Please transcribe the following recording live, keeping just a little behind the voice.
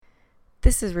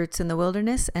This is Roots in the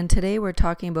Wilderness, and today we're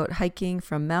talking about hiking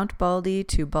from Mount Baldy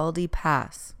to Baldy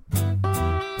Pass.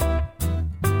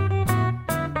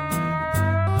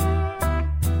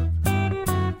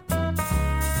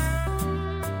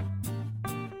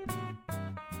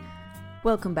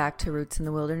 Welcome back to Roots in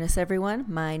the Wilderness, everyone.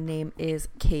 My name is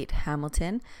Kate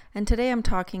Hamilton, and today I'm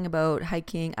talking about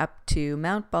hiking up to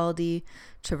Mount Baldy,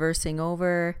 traversing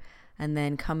over, and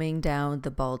then coming down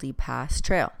the Baldy Pass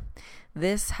Trail.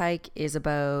 This hike is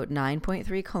about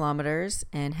 9.3 kilometers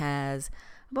and has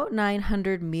about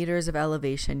 900 meters of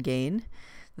elevation gain.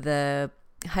 The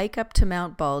hike up to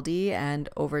Mount Baldy and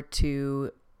over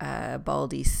to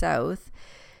Baldy South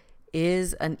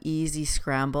is an easy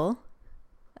scramble,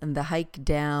 and the hike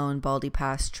down Baldy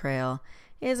Pass Trail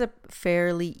is a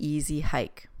fairly easy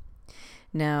hike.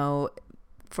 Now,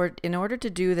 in order to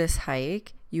do this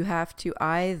hike, you have to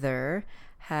either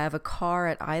have a car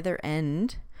at either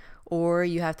end, or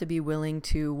you have to be willing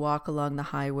to walk along the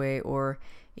highway or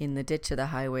in the ditch of the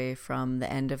highway from the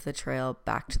end of the trail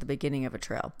back to the beginning of a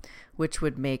trail, which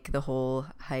would make the whole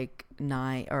hike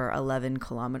 9 or 11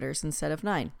 kilometers instead of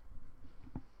 9.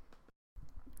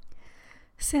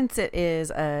 Since it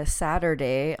is a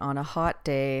Saturday on a hot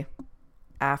day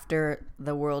after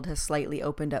the world has slightly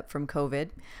opened up from COVID,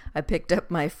 I picked up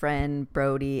my friend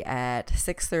Brody at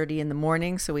 6:30 in the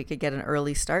morning so we could get an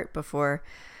early start before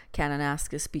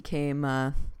Kananaskis became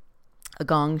a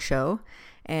gong show.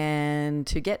 And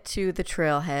to get to the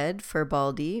trailhead for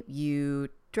Baldy, you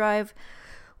drive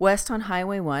west on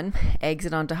Highway 1,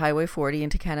 exit onto Highway 40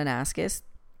 into Kananaskis,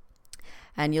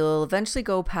 and you'll eventually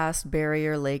go past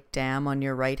Barrier Lake Dam on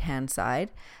your right-hand side,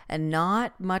 and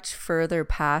not much further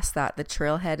past that, the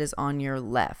trailhead is on your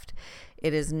left.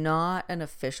 It is not an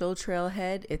official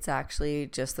trailhead. It's actually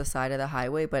just the side of the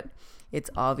highway, but it's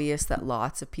obvious that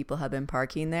lots of people have been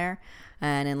parking there,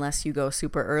 and unless you go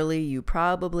super early, you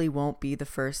probably won't be the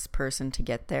first person to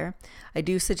get there. I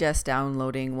do suggest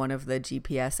downloading one of the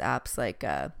GPS apps like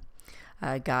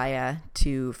Gaia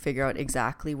to figure out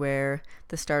exactly where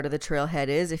the start of the trailhead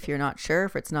is if you're not sure,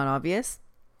 if it's not obvious.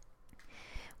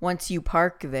 Once you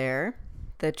park there,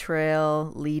 the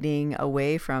trail leading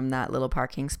away from that little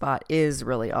parking spot is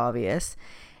really obvious,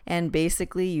 and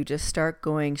basically you just start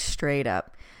going straight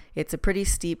up. It's a pretty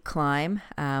steep climb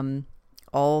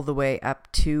all the way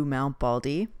up to Mount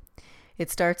Baldy.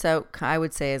 It starts out, I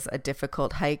would say, as a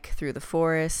difficult hike through the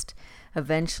forest.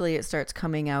 Eventually it starts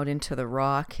coming out into the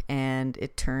rock and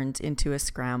it turns into a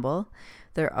scramble.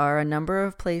 There are a number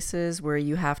of places where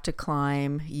you have to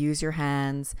climb, use your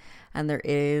hands, and there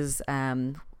is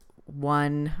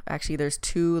there's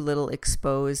two little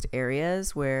exposed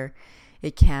areas where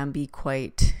it can be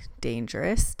quite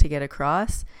dangerous to get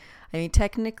across. I mean,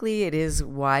 technically it is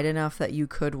wide enough that you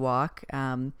could walk,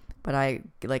 but I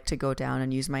like to go down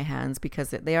and use my hands because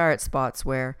they are at spots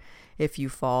where if you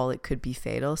fall, it could be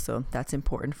fatal. So that's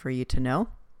important for you to know.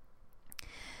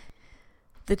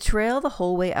 The trail the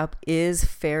whole way up is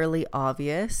fairly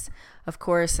obvious. Of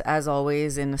course, as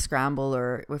always in a scramble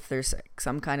or if there's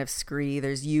some kind of scree,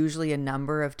 there's usually a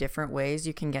number of different ways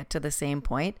you can get to the same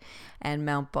point, and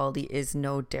Mount Baldy is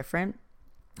no different.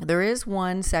 There is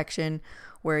one section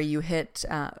where you hit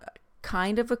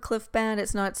kind of a cliff band.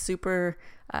 It's not super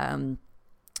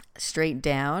straight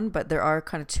down, but there are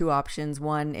kind of two options.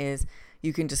 One is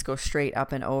you can just go straight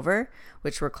up and over,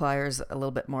 which requires a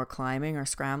little bit more climbing or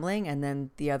scrambling. And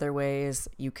then the other way is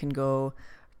you can go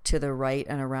to the right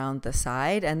and around the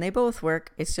side, and they both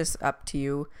work. It's just up to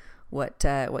you what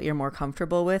you're more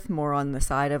comfortable with, more on the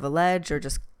side of a ledge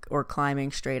or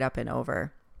climbing straight up and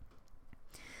over.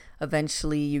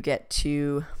 Eventually you get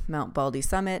to Mount Baldy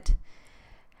summit,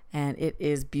 and it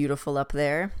is beautiful up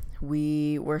there.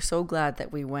 We were so glad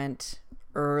that we went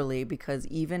early because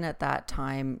even at that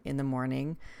time in the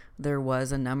morning, there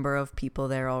was a number of people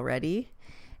there already.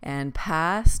 And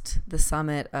past the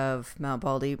summit of Mount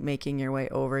Baldy, making your way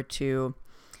over to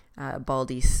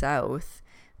Baldy South,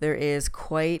 there is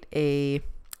quite a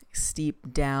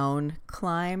steep down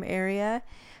climb area.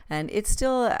 And it's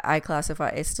still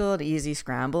an easy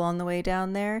scramble on the way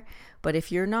down there. But if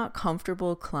you're not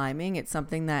comfortable climbing, it's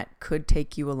something that could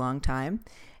take you a long time.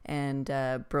 And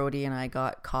Brody and I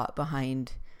got caught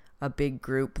behind a big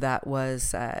group that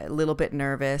was a little bit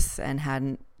nervous and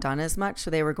hadn't done as much. So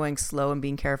they were going slow and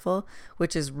being careful,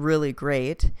 which is really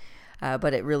great.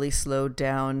 But it really slowed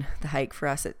down the hike for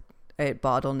us. It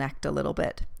bottlenecked a little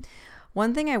bit.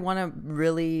 One thing I want to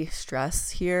really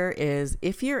stress here is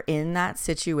if you're in that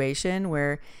situation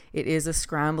where it is a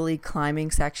scrambly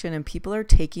climbing section and people are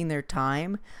taking their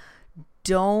time,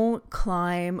 don't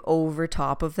climb over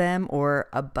top of them or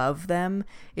above them.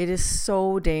 It is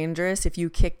so dangerous if you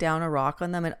kick down a rock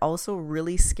on them. It also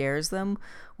really scares them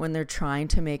when they're trying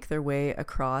to make their way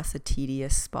across a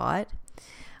tedious spot.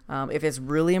 If it's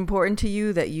really important to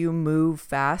you that you move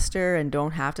faster and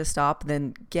don't have to stop,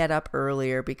 then get up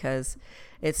earlier, because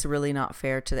it's really not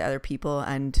fair to the other people.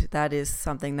 And that is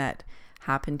something that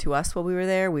happened to us while we were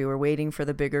there. We were waiting for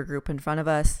the bigger group in front of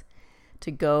us to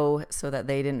go so that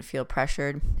they didn't feel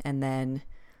pressured. And then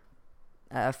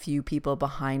a few people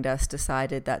behind us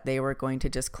decided that they were going to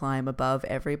just climb above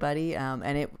everybody.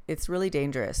 And it's really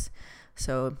dangerous.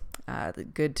 So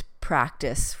good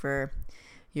practice for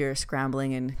your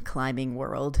scrambling and climbing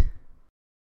world.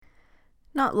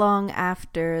 Not long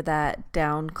after that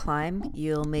down climb,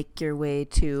 you'll make your way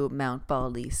to Mount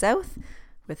Baldy South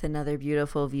with another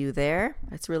beautiful view there.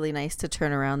 It's really nice to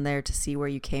turn around there to see where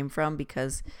you came from,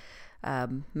 because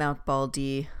Mount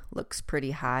Baldy looks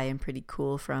pretty high and pretty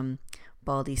cool from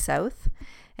Baldy South.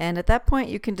 And at that point,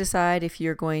 you can decide if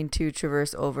you're going to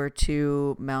traverse over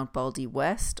to Mount Baldy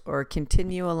West or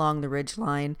continue along the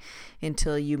ridgeline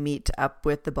until you meet up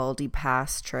with the Baldy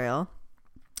Pass Trail.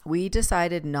 We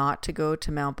decided not to go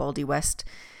to Mount Baldy West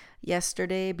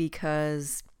yesterday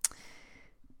because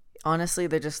honestly,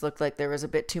 they just looked like there was a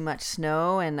bit too much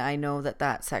snow, and I know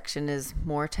that section is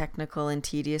more technical and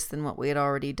tedious than what we had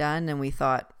already done, and we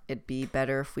thought it'd be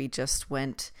better if we just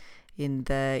went in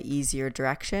the easier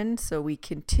direction. So we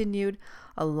continued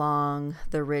along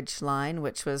the ridge line,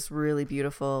 which was really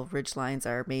beautiful. Ridge lines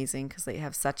are amazing because they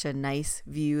have such a nice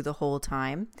view the whole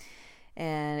time,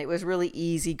 and it was really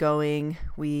easy going.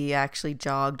 We actually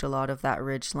jogged a lot of that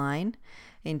ridge line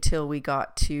until we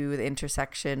got to the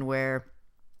intersection where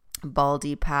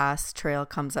Baldy Pass Trail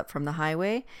comes up from the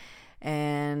highway,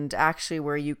 and actually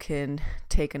where you can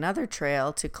take another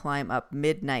trail to climb up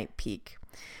Midnight Peak.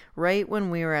 Right when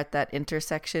we were at that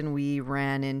intersection, we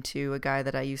ran into a guy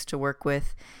that I used to work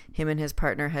with. Him and his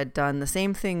partner had done the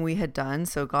same thing we had done,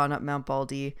 so gone up Mount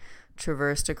Baldy,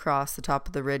 traversed across the top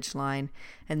of the ridge line,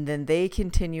 and then they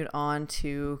continued on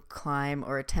to climb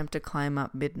or attempt to climb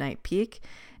up Midnight Peak.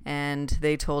 And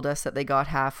they told us that they got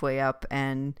halfway up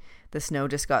and the snow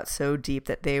just got so deep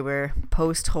that they were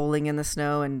post-holing in the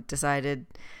snow and decided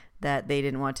that they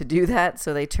didn't want to do that,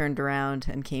 so they turned around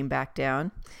and came back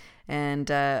down.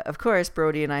 And of course,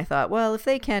 Brody and I thought, well, if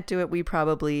they can't do it, we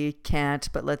probably can't,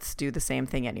 but let's do the same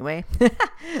thing anyway.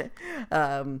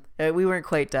 We weren't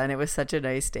quite done. It was such a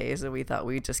nice day, so we thought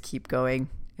we'd just keep going.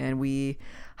 And we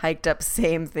hiked up,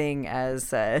 same thing as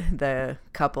the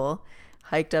couple,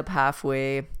 hiked up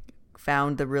halfway,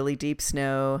 found the really deep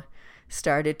snow,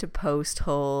 started to post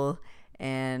hole,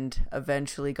 and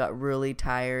eventually got really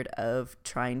tired of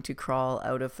trying to crawl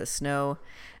out of the snow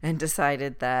and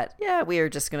decided that, yeah, we are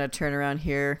just going to turn around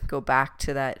here, go back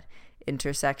to that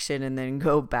intersection, and then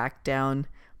go back down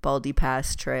Baldy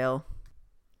Pass Trail.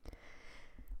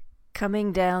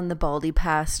 Coming down the Baldy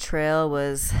Pass Trail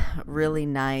was really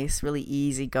nice, really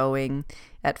easy going.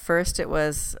 At first it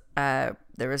was, there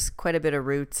was quite a bit of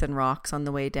roots and rocks on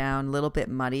the way down, a little bit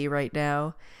muddy right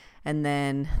now. And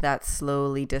then that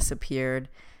slowly disappeared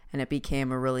and it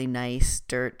became a really nice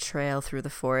dirt trail through the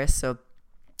forest. So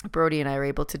Brody and I were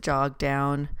able to jog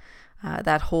down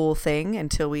that whole thing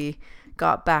until we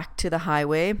got back to the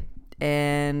highway.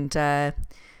 And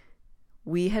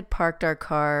we had parked our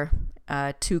car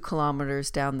 2 kilometers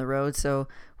down the road. So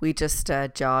we just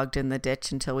jogged in the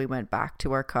ditch until we went back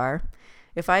to our car.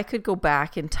 If I could go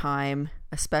back in time,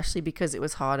 especially because it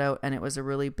was hot out and it was a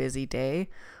really busy day,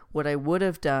 what I would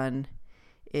have done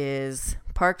is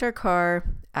parked our car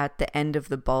at the end of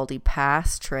the Baldy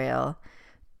Pass Trail,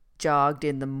 jogged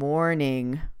in the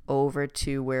morning over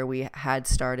to where we had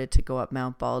started to go up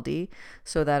Mount Baldy,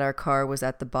 so that our car was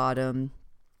at the bottom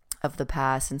of the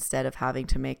pass instead of having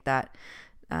to make that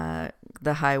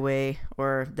the highway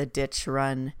or the ditch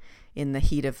run in the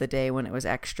heat of the day when it was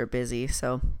extra busy.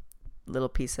 So little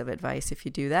piece of advice if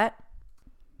you do that.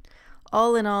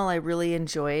 All in all, I really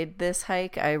enjoyed this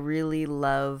hike. I really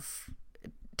love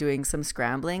doing some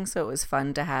scrambling, so it was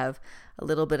fun to have a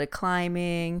little bit of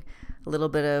climbing, a little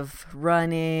bit of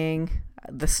running.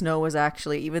 The snow was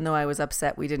actually, even though I was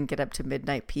upset we didn't get up to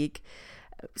Midnight Peak,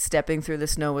 stepping through the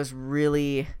snow was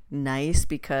really nice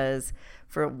because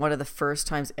for one of the first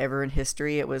times ever in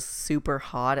history, it was super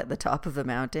hot at the top of the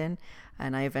mountain,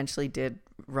 and I eventually did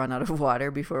run out of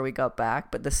water before we got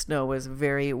back, but the snow was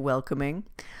very welcoming.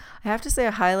 I have to say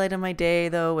a highlight of my day,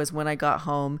 though, was when I got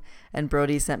home and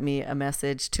Brody sent me a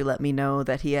message to let me know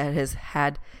that he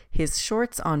had his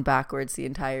shorts on backwards the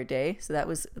entire day. So that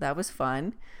was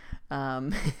fun.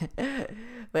 But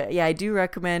yeah, I do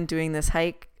recommend doing this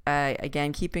hike.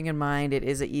 Again, keeping in mind it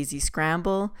is an easy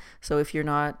scramble. So if you're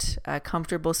not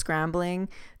comfortable scrambling,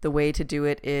 the way to do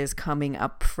it is coming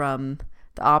up from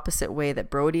the opposite way that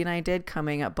Brody and I did,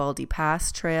 coming up Baldy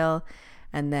Pass Trail.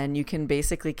 And then you can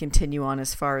basically continue on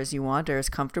as far as you want or as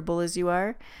comfortable as you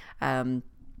are.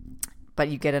 But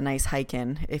you get a nice hike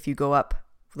in. If you go up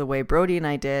the way Brody and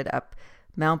I did, up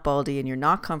Mount Baldy, and you're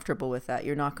not comfortable with that,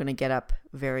 you're not going to get up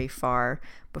very far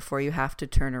before you have to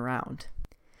turn around.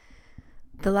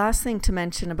 The last thing to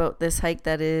mention about this hike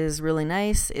that is really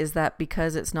nice is that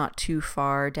because it's not too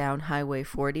far down Highway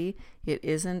 40, it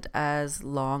isn't as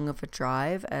long of a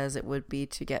drive as it would be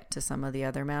to get to some of the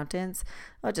other mountains.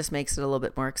 It just makes it a little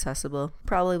bit more accessible.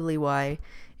 Probably why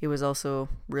it was also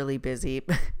really busy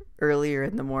earlier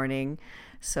in the morning.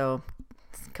 So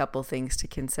a couple things to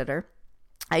consider.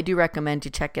 I do recommend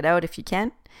you check it out if you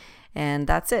can. And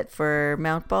that's it for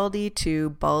Mount Baldy to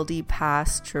Baldy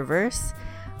Pass Traverse.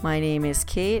 My name is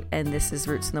Kate, and this is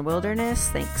Roots in the Wilderness.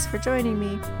 Thanks for joining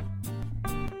me.